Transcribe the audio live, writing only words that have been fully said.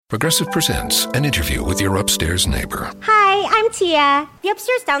Progressive presents an interview with your upstairs neighbor. Hi, I'm Tia. The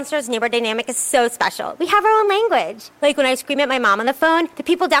upstairs-downstairs neighbor dynamic is so special. We have our own language. Like when I scream at my mom on the phone, the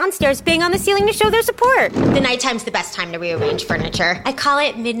people downstairs bang on the ceiling to show their support. The nighttime's the best time to rearrange furniture. I call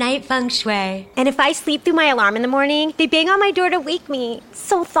it midnight feng shui. And if I sleep through my alarm in the morning, they bang on my door to wake me.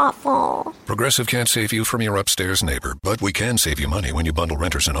 So thoughtful. Progressive can't save you from your upstairs neighbor, but we can save you money when you bundle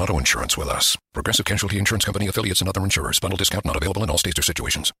renters and auto insurance with us. Progressive Casualty Insurance Company, affiliates, and other insurers. Bundle discount not available in all states or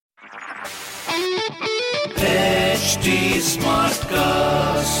situations. HD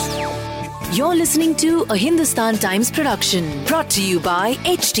Smartcast. You're listening to a Hindustan Times production brought to you by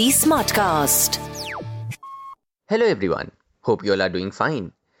HD Smartcast. Hello everyone. Hope you all are doing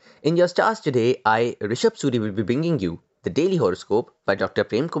fine. In your stars today, I, Rishabh Suri, will be bringing you the Daily Horoscope by Dr.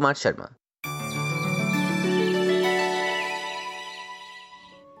 Prem Kumar Sharma.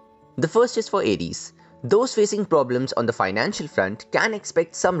 The first is for Aries. Those facing problems on the financial front can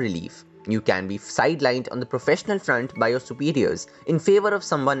expect some relief. You can be sidelined on the professional front by your superiors in favor of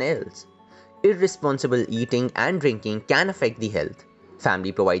someone else. Irresponsible eating and drinking can affect the health.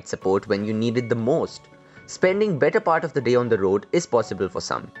 Family provides support when you need it the most. Spending better part of the day on the road is possible for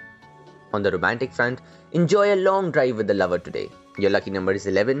some. On the romantic front, enjoy a long drive with the lover today. Your lucky number is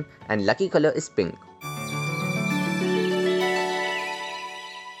 11 and lucky color is pink.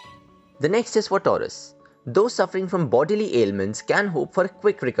 The next is for Taurus. Those suffering from bodily ailments can hope for a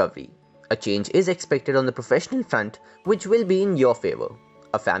quick recovery. A change is expected on the professional front, which will be in your favor.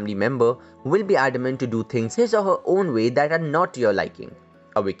 A family member will be adamant to do things his or her own way that are not to your liking.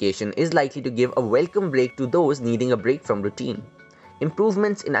 A vacation is likely to give a welcome break to those needing a break from routine.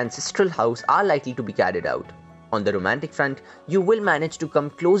 Improvements in ancestral house are likely to be carried out. On the romantic front, you will manage to come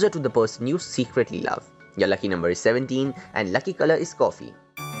closer to the person you secretly love. Your lucky number is 17 and lucky color is coffee.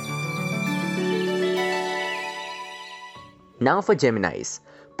 Now for Geminis.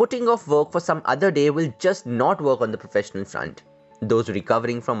 Putting off work for some other day will just not work on the professional front. Those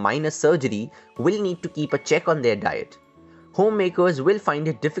recovering from minor surgery will need to keep a check on their diet. Homemakers will find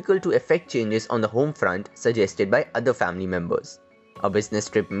it difficult to effect changes on the home front suggested by other family members. A business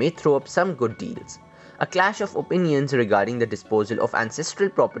trip may throw up some good deals. A clash of opinions regarding the disposal of ancestral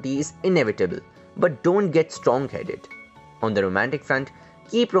property is inevitable, but don't get strong-headed. On the romantic front,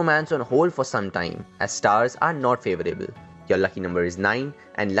 keep romance on hold for some time, as stars are not favorable. Your lucky number is 9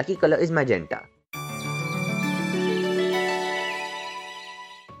 and lucky color is magenta.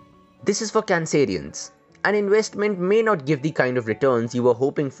 This is for Cancerians. An investment may not give the kind of returns you were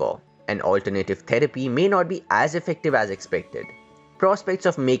hoping for. An alternative therapy may not be as effective as expected. Prospects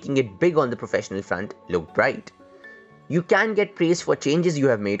of making it big on the professional front look bright. You can get praise for changes you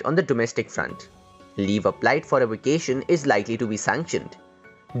have made on the domestic front. Leave applied for a vacation is likely to be sanctioned.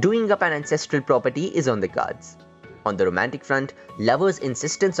 Doing up an ancestral property is on the cards. On the romantic front, lovers'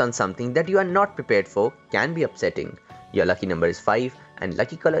 insistence on something that you are not prepared for can be upsetting. Your lucky number is 5 and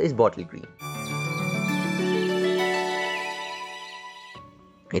lucky color is bottle green.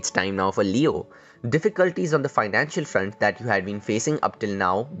 It's time now for Leo. Difficulties on the financial front that you had been facing up till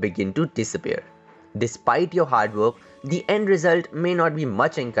now begin to disappear. Despite your hard work, the end result may not be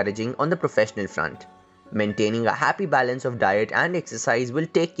much encouraging on the professional front. Maintaining a happy balance of diet and exercise will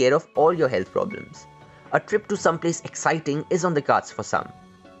take care of all your health problems. A trip to someplace exciting is on the cards for some.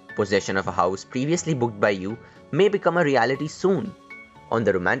 Possession of a house previously booked by you may become a reality soon. On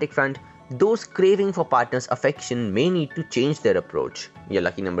the romantic front, those craving for partner's affection may need to change their approach. Your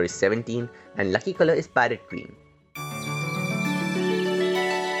lucky number is 17 and lucky color is parrot green.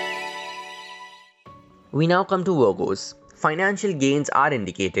 We now come to Virgos. Financial gains are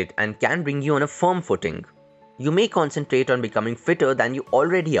indicated and can bring you on a firm footing. You may concentrate on becoming fitter than you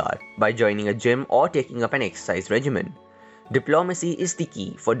already are by joining a gym or taking up an exercise regimen. Diplomacy is the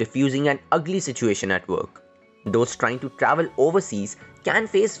key for diffusing an ugly situation at work. Those trying to travel overseas can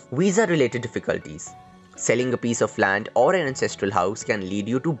face visa-related difficulties. Selling a piece of land or an ancestral house can lead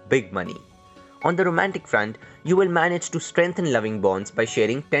you to big money. On the romantic front, you will manage to strengthen loving bonds by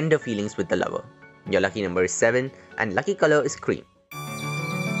sharing tender feelings with the lover. Your lucky number is 7 and lucky color is cream.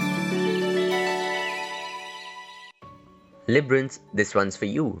 Librans, this one's for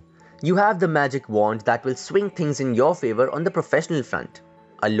you. You have the magic wand that will swing things in your favor on the professional front.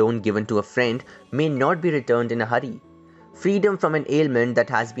 A loan given to a friend may not be returned in a hurry. Freedom from an ailment that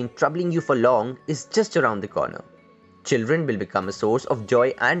has been troubling you for long is just around the corner. Children will become a source of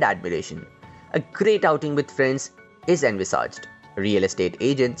joy and admiration. A great outing with friends is envisaged. Real estate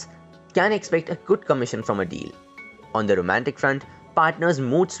agents can expect a good commission from a deal. On the romantic front, partner's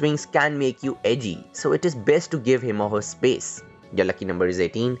mood swings can make you edgy, so it is best to give him or her space. Your lucky number is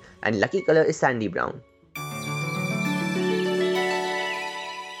 18 and lucky color is sandy brown.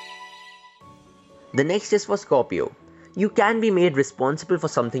 The next is for Scorpio. You can be made responsible for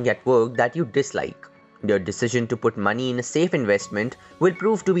something at work that you dislike. Your decision to put money in a safe investment will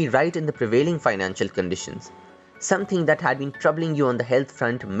prove to be right in the prevailing financial conditions. Something that had been troubling you on the health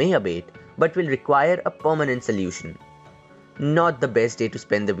front may abate, but will require a permanent solution. Not the best day to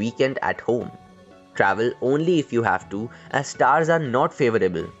spend the weekend at home. Travel only if you have to, as stars are not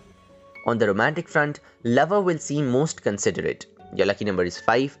favorable. On the romantic front, lover will seem most considerate. Your lucky number is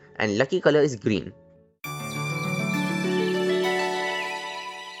 5 and lucky color is green.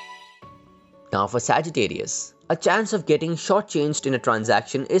 Now for Sagittarius, a chance of getting shortchanged in a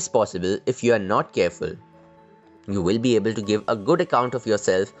transaction is possible if you are not careful. You will be able to give a good account of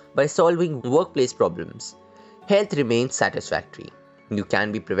yourself by solving workplace problems. Health remains satisfactory. You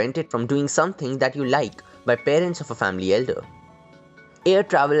can be prevented from doing something that you like by parents of a family elder. Air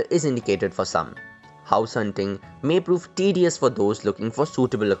travel is indicated for some. House hunting may prove tedious for those looking for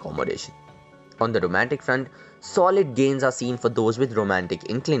suitable accommodation. On the romantic front, solid gains are seen for those with romantic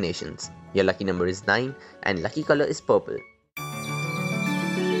inclinations. Your lucky number is 9 and lucky color is purple.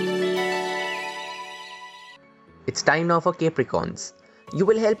 It's time now for Capricorns. You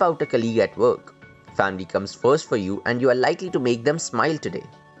will help out a colleague at work. Family comes first for you and you are likely to make them smile today.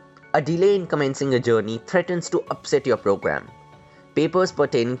 A delay in commencing a journey threatens to upset your program. Papers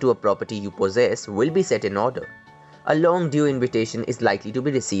pertaining to a property you possess will be set in order. A long due invitation is likely to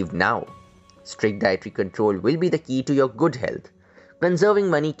be received now. Strict dietary control will be the key to your good health. Conserving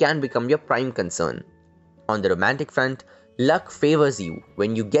money can become your prime concern. On the romantic front, luck favors you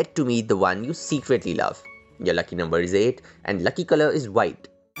when you get to meet the one you secretly love. Your lucky number is 8 and lucky color is white.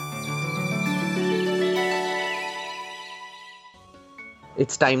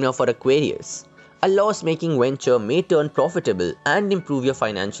 It's time now for Aquarius. A loss-making venture may turn profitable and improve your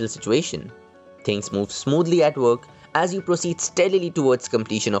financial situation. Things move smoothly at work as you proceed steadily towards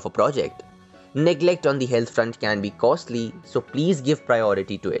completion of a project. Neglect on the health front can be costly, so please give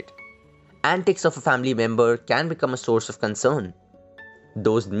priority to it. Antics of a family member can become a source of concern.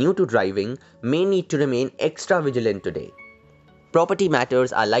 Those new to driving may need to remain extra vigilant today. Property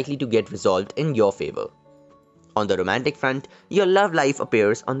matters are likely to get resolved in your favor. On the romantic front, your love life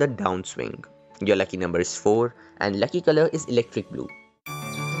appears on the downswing. Your lucky number is 4 and lucky color is electric blue.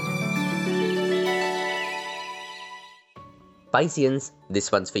 Pisceans, this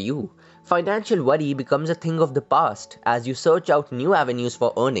one's for you. Financial worry becomes a thing of the past as you search out new avenues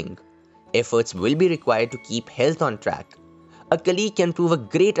for earning. Efforts will be required to keep health on track. A colleague can prove a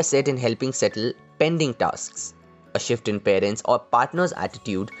great asset in helping settle pending tasks. A shift in parents' or partner's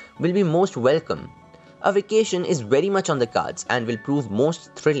attitude will be most welcome. A vacation is very much on the cards and will prove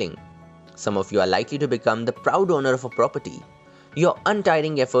most thrilling. Some of you are likely to become the proud owner of a property. Your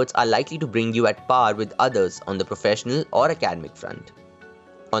untiring efforts are likely to bring you at par with others on the professional or academic front.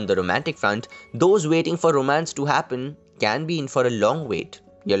 On the romantic front, those waiting for romance to happen can be in for a long wait.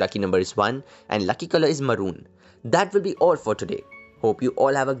 Your lucky number is 1 and lucky color is maroon. That will be all for today. Hope you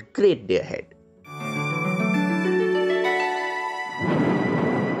all have a great day ahead.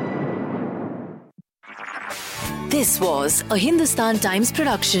 This was a Hindustan Times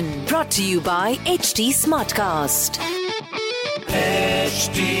production brought to you by HT Smartcast.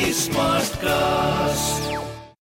 HT Smartcast.